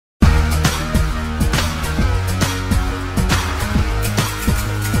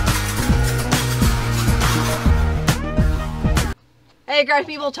Hey,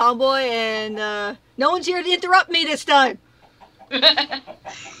 Crafty people, Tomboy, and no one's here to interrupt me this time.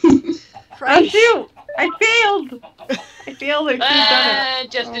 Oh shoot! I failed. I failed. I should have done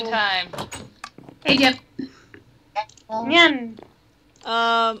it. Just in time. Hey, Jeff. Nyan.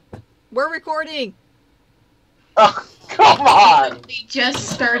 We're recording. Oh, come on! We just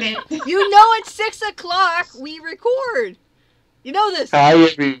started. You know, at 6 o'clock we record. You know this. Hi,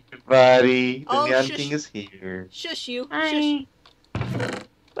 everybody. The Oh, Nyan shush. King is here. Shush you. Shush. Hi.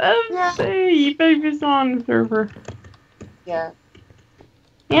 Let's see. Baby's on the server. Yeah.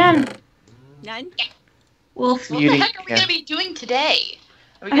 Nyan. None? Wolf. What the heck are we going to be doing today?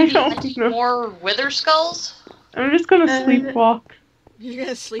 Are we I going to be don't hunting know. more wither skulls? I'm just gonna sleepwalk. You're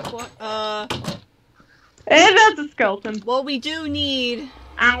gonna sleepwalk? And that's a skeleton. Well, we do need...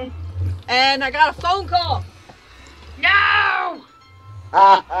 Ow. And I got a phone call! No!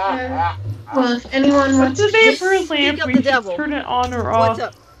 Well, if anyone What's wants the to, vapor lamp? up We the should devil. turn it on or off. What's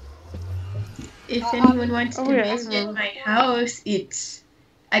up? if anyone wants Oh, to yeah, visit my house, it's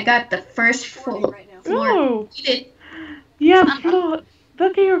I got the first floor. Oh, It, yeah, floor.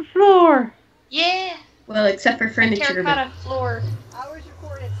 Look at your floor. Yeah! well, except for furniture. But Terracotta floor. Hours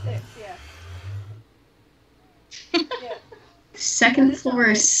record at 6, yeah. second floor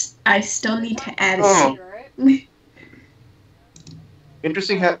is I still need to add a Oh. seat.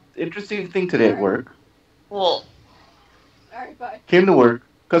 Interesting thing today at work. Well, Alright, bye. Came to work.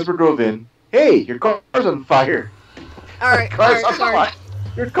 Customer drove in. Hey, your car's on fire. Alright, Car's on sorry. fire.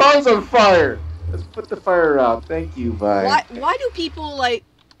 Your car's on fire. Let's put the fire out. Thank you. Bye. Why do people, like,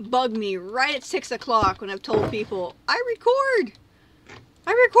 bug me right at 6 o'clock when I've told people, I record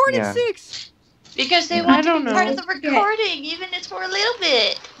Yeah. at 6? because they I want to don't be part know. of the recording, even if it's for a little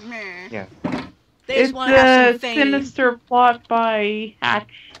bit. Meh. Yeah. They just It's want to have a some fame. sinister plot by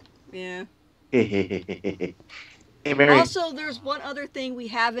Hatch. Yeah. Hey, Mary. Also, there's one other thing we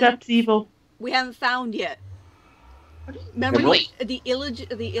haven't That's evil. found yet. Remember Wait.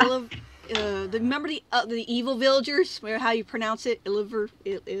 remember the evil villagers? How you pronounce it?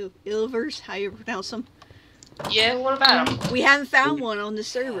 Illivers? How you pronounce them? Yeah, what about them? We haven't found one on this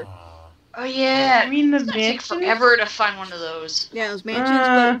server. Oh yeah. I mean, the It's gonna take mansion. forever to find one of those. Yeah, those mansions,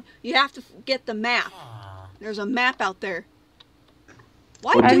 but you have to get the map. There's a map out there.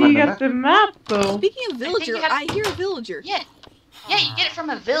 Why What How do do do you find get the map, though? Speaking of villager, you have- I hear a villager. Yeah. Yeah, you get it from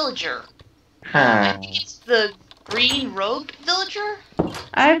a villager. I Huh. think it's the green rogue villager.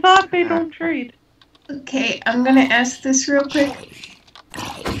 I thought they don't trade. Okay, I'm gonna ask this real quick.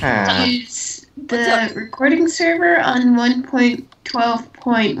 Huh. Is What's the up? recording server on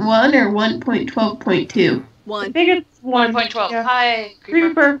 1.12.1 or 1.12.2? I One. think it's 1.12. Yeah. Hi,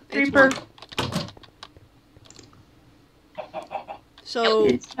 Creeper. Creeper. So,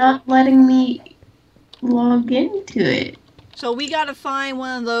 It's not letting me log into it. so we gotta find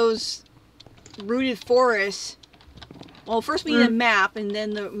one of those rooted forests. Well, first we need a map, and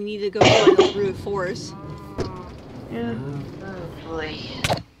then we need to go find those rooted forests. Yeah. Oh boy.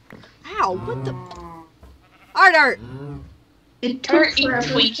 Ow! What the? Art! It Or took eat forever.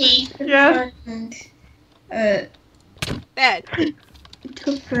 Twinkie. Yeah. And, Bad. it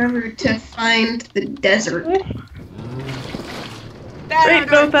took forever to find the desert. Bad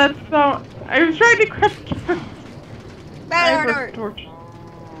Wait, no, art! that's not. I was trying to grab a carrot. I Bad have a art! torch.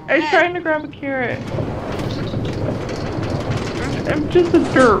 I was trying to grab a carrot. I'm just a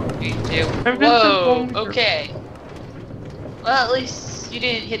derp. Me too. I'm just a Whoa. bone Okay. Well, at least you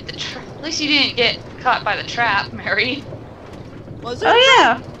didn't hit the. At least you didn't get caught by the trap, Mary. Was it? Oh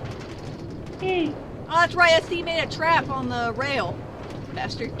yeah. Hey. Oh, that's right. That's he made a trap on the rail.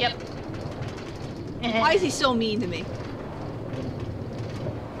 Bastard. Yep. Why is he so mean to me?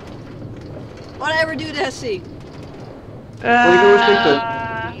 What'd I ever do to SC? Well, you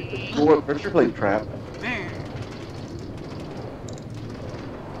can always take the pressure plate trap.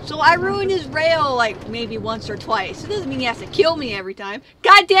 So I ruined his rail like maybe once or twice. It doesn't mean he has to kill me every time.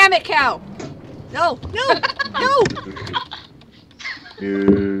 God damn it, cow! No, no, no!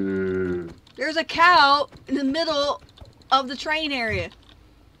 Ew. There's a cow in the middle of the train area.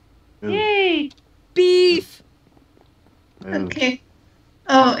 Yay. Beef! Ew. Okay.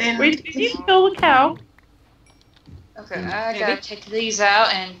 Oh, and Wait, did you kill a cow? Okay, I Maybe. gotta take these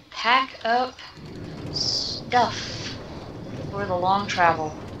out and pack up stuff for the long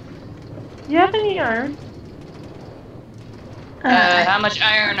travel. You have any iron? How much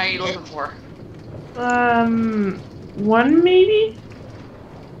iron are you looking for? One maybe?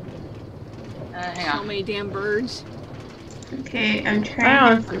 Hang So on. many damn birds. okay, I'm I trying.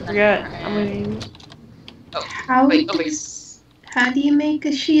 honestly forget how many. Oh, How wait, how do you make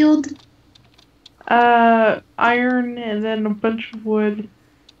a shield? iron and then a bunch of wood.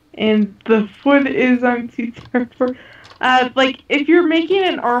 And the wood is I'm too tired for. Like if you're making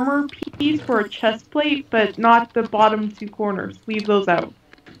an armor piece for a chest plate, but not the bottom two corners, leave those out.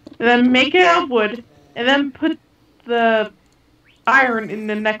 And then make it out of wood, and then put the iron in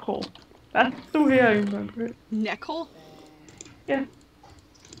the neck hole. That's the way I remember it. Neck hole? Yeah.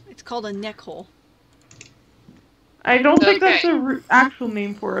 It's called a neck hole. I don't think that's the actual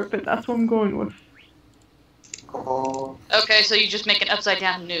name for it, but that's what I'm going with. Okay, so you just make an upside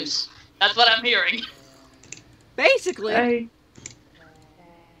down noose. That's what I'm hearing. Basically.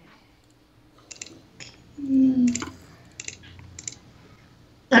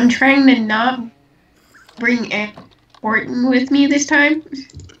 I'm trying to not bring Orton with me this time.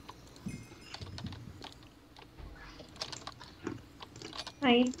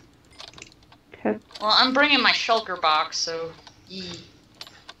 Hi. Well, I'm bringing my shulker box, so...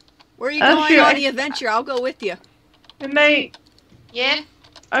 Where are you going on the adventure? I'll go with you. Good night. Yeah?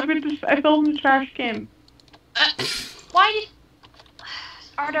 I filled the trash can. Why did...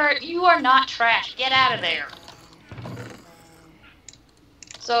 Ardar, you are not trash. Get out of there.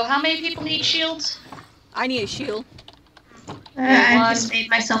 So, how many people need shields? I need a shield. I just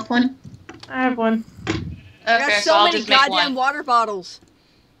made myself one. I have one. Okay, I got so many goddamn water bottles.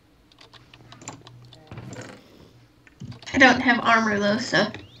 I don't have armor though, so.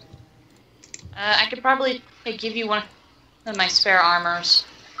 I could probably give you one of my spare armors.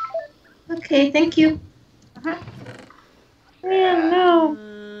 Okay, thank you. Yeah, no.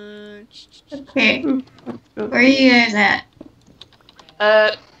 Okay. Where are you guys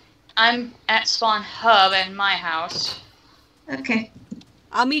at? I'm at Spawn Hub in my house. Okay.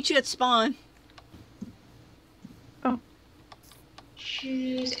 I'll meet you at spawn.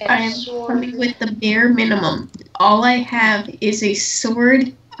 Choose I am coming with the bare minimum. All I have is a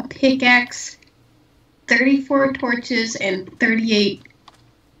sword, a pickaxe, 34 torches, and 38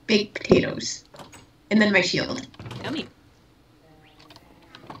 baked potatoes. And then my shield. Yummy.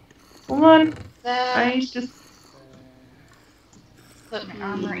 Hold on. I just put my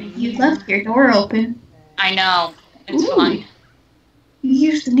armor in. You left your door open. I know. It's Ooh. fine. You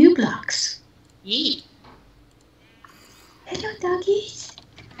used the new blocks. Yee. Hello, doggies.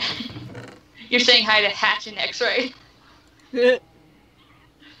 You're saying hi to Hatch and X-Ray? You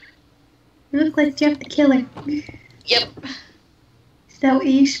look like Jeff the Killer. Yep. Is that what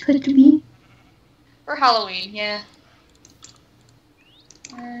you're supposed to be? For Halloween, yeah.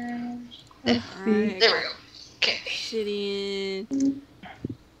 let's see. Alright. There we go. Okay. Obsidian.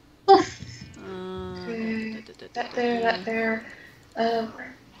 Oof. That there.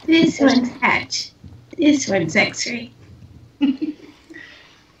 This one's Hatch. This one's X-Ray.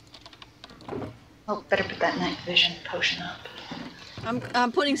 Oh, better put that night vision potion up.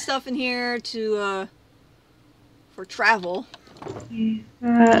 I'm putting stuff in here to for travel.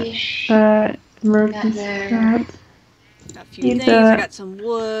 That emergency that. Got a few things. I got some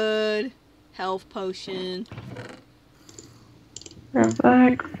wood, health potion. Grab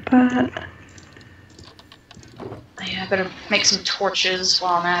that. Yeah, I better make some torches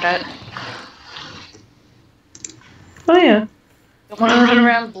while I'm at it. Oh yeah. Don't want to run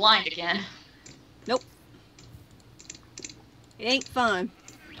around blind again. Nope. It ain't fun.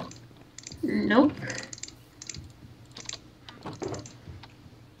 Nope.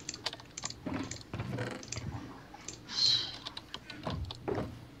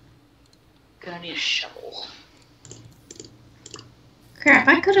 Gonna need a shovel. Crap,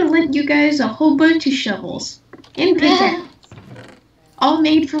 I could have lent you guys a whole bunch of shovels. And pickaxes. All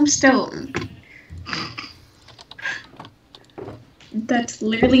made from stone. That's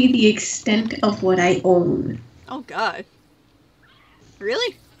literally the extent of what I own. Oh god.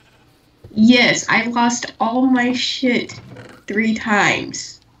 Really? Yes, I lost all my shit 3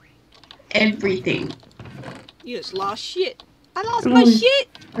 times. Everything. You just lost shit. I lost my shit.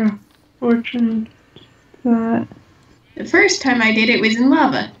 Fortune that. The first time I did it was in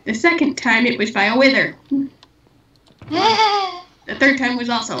lava. The second time it was by a wither. The third time was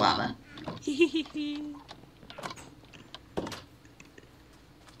also lava.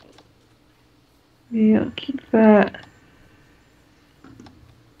 Yeah, I'll keep that.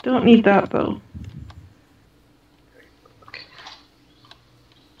 Don't need that though.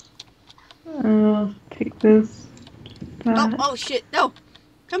 Take this. That. Oh shit, no.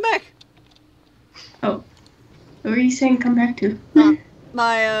 Come back. Oh. What were you saying come back to?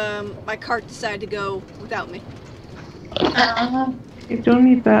 My cart decided to go without me. You don't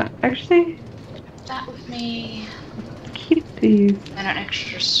need that. Actually, That with me. keep these. And an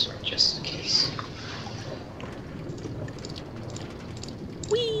extra sword just in case.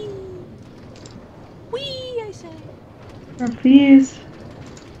 Whee! Please.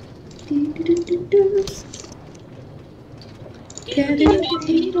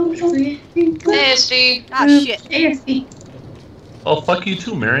 Hey, Steve. Ah, shit. ASD. Oh, fuck you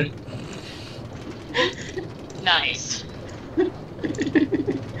too, Mary. Nice.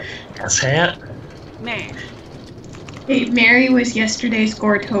 Ass hat. Man. Hey, Mary was yesterday's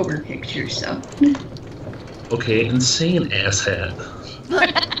Goretober picture, so. Okay, insane ass hat.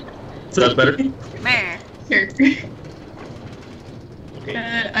 Is that better? Man. Sure.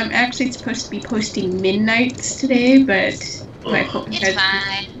 Okay. I'm actually supposed to be posting midnights today, but my phone It's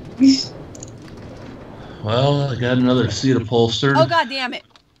fine. Well, I got another seat upholstered. Oh, god damn it.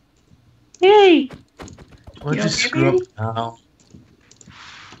 Yay! Why'd You you okay, screw Mary? up now?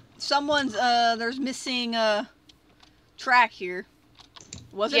 Someone's, there's missing, track here.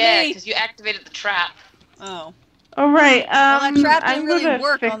 Wasn't Yeah, me. because you activated the trap. Oh. Alright, that trap didn't I'm really gonna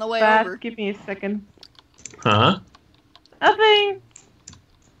work fix on the way that. over. Give me a second. Huh? Nothing!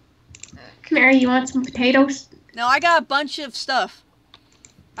 Mary, you want some potatoes? No, I got a bunch of stuff.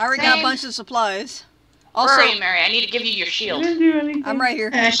 I already got a Same. bunch of supplies. Where Also, are you, Mary? I need to give you your I shield. didn't do anything. I'm right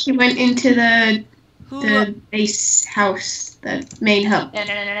here. She went into the Who? base house, the main hub, No,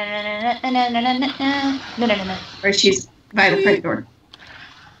 no, no, no, no, no, no, no, no, no, no, no. where she's by the front door.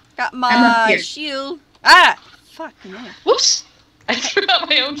 Got I'm up my here. shield. Ah! Fuck no. Whoops! I threw out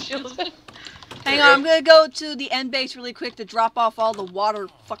my own shield. Hang on, I'm gonna go to the end base really quick to drop off all the water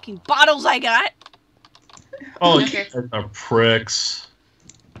fucking bottles I got. Oh, Okay. you guys are pricks.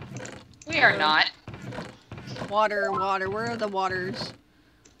 We are not. Water, water. Where are the waters?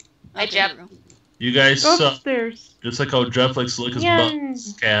 Hi, Okay, Jep. here You guys Go suck. upstairs. Just like how Jeff likes to lick his Yeah.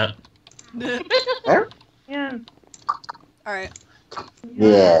 butt. Cat. we go. Yeah. Alright.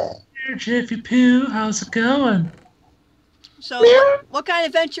 Yeah. Hey, Jeffy Poo, how's it going? So, what kind of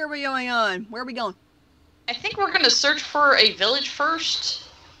adventure are we going on? Where are we going? I think we're gonna search for a village first,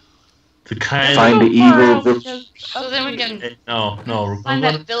 To kind Find of. the So far evil out village. because- so then we can Hey, no, we're find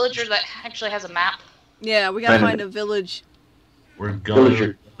gonna, that villager that actually has a map. Yeah, we gotta Find find a village. we're gonna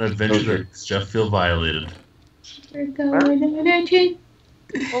Villager. an adventure that makes Jeff feel violated. We're going on a trip.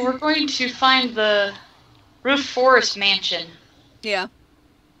 Well, we're going to find the Roof Forest Mansion. Yeah.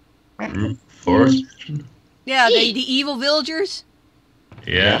 Roof Forest? Yeah, the evil villagers?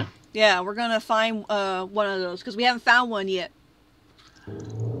 Yeah. Yeah, we're gonna find one of those, because we haven't found one yet.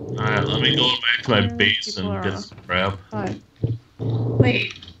 Alright, let me go back to my base People and are get off. some crap. Hi.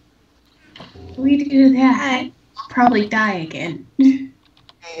 Wait. If we do that, I'll probably die again.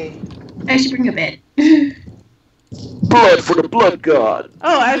 I should bring a bed. Blood for the blood god.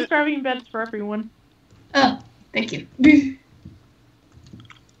 Oh, I was grabbing beds for everyone. Oh, thank you.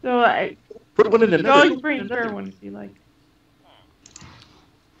 So I Put one in can another. always bring a spare one if you like.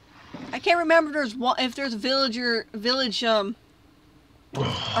 I can't remember if there's a village around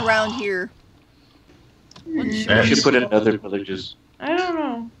here. Wasn't sure. You should put in other villages. I don't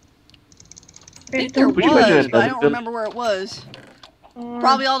know. I think there Would you imagine was, but I another don't village? remember where it was. Or-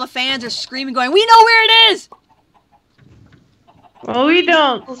 Probably all the fans are screaming going, "We know where it is!" Well, we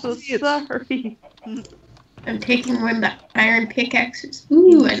don't. So see it. sorry. I'm taking one of the iron pickaxes.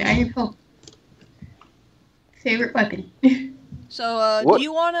 Ooh, an iron hoe. Favorite weapon. So, What? do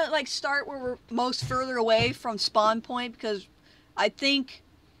you want to, like, start where we're most further away from spawn point? Because I think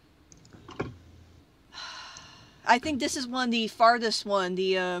this is one, the farthest one,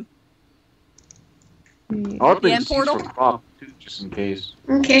 the, I'll bring end seeds portal? from crop too, just in case.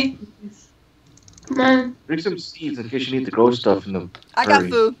 Okay, come on. Bring some seeds in case you need to grow stuff in the. I got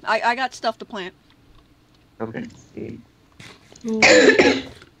Hurry. food. I got stuff to plant. Okay.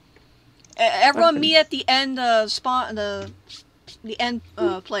 Everyone meet at the end, spawn, the end,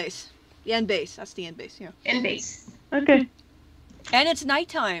 place. The end base. That's the end base, yeah. And base. Okay. And it's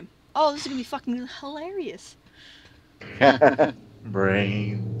nighttime. Oh, this is gonna be fucking hilarious.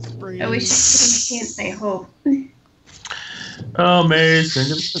 Brains. I wish I could my hoe. Oh, Mary's gonna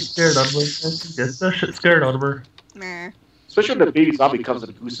get the shit scared out of her. Get the shit scared out of her. Meh. Especially when the baby zombie comes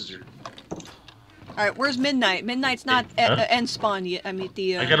and gooses her. Alright, where's Midnight? Midnight's not Huh? end spawn yet. I mean,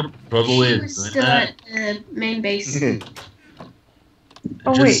 the, I got a brother way of We're doing still that. at the main base.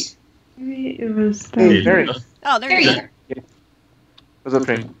 Oh Just- wait. Maybe it was. Hey, the- Mary. Oh, there There you you go. are. What's up,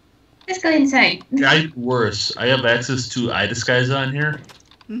 Train? Let's go inside. Worse. I have access to eye disguise on here.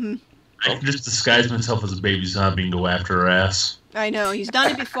 Mm-hmm. I can just disguise myself as a baby zombie and go after her ass. I know, he's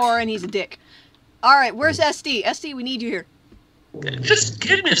done it before and he's a dick. Alright, where's SD? SD, we need you here. Just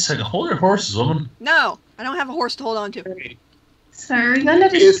give me a second. Hold your horses, woman. No, I don't have a horse to hold on to. So are we gonna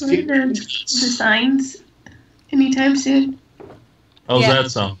destroy the signs anytime soon? How's Yeah.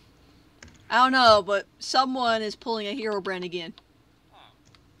 that sound? I don't know, but someone is pulling a hero brand again.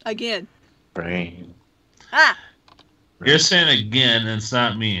 Again. Brain. Ah! You're saying again, and it's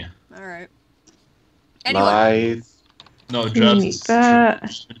not me. Alright. Anyway. Lies. No, Need Jeff's that.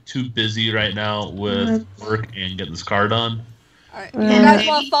 too busy right now with work and getting this car done. Alright. You guys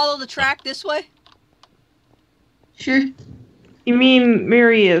want to follow the track this way? Sure. You mean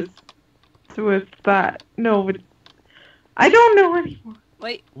Mary is with that? No, but I don't know anymore.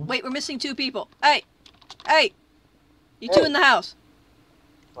 Wait, we're missing 2 people. Hey! Hey! You 2 in the house.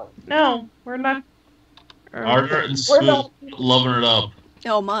 No, we're not. Art and Swoop loving it up.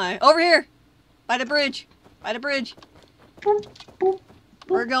 Oh my. Over here! By the bridge. By the bridge.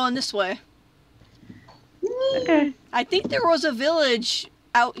 We're going this way. Okay. I think there was a village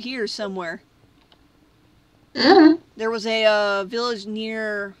out here somewhere. There was a village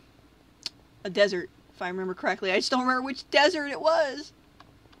near a desert, if I remember correctly. I just don't remember which desert it was.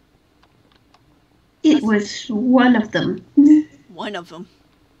 It was one of them. One of them.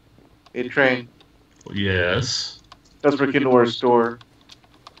 Hey, Train. Yes. Let's break into our store.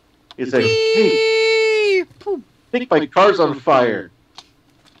 He's like, hey, Eee! Pooh. I think my car's on fire.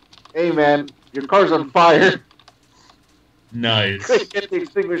 Hey, man, your car's on fire. Nice. Quick, get the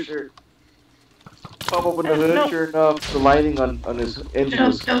extinguisher. Pop open the hood, sure enough, the lighting on his engine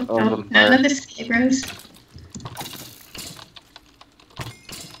was Don't. on None fire. of the scarecrows.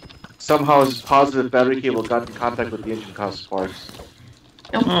 Somehow his positive battery cable got in contact with the engine, caused sparks.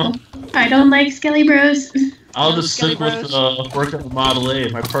 Nope. I don't like Skelly Bros. I'll just Skelly stick with working on Model A.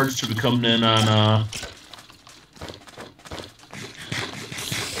 My parts should be coming in on.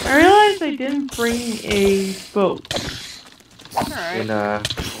 I realized I didn't bring a boat. Alright. And,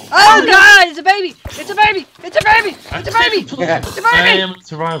 Oh god! It's a baby! It's a baby! It's a baby! It's a baby! yeah. It's a I baby! am in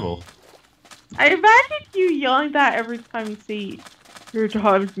survival. I imagine you yelling that every time you see your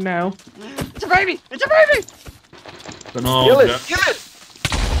dog now. It's a baby! It's a baby! But no, Kill it! Jeff-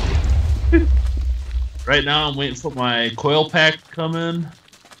 Kill it! right now I'm waiting for my coil pack to come in.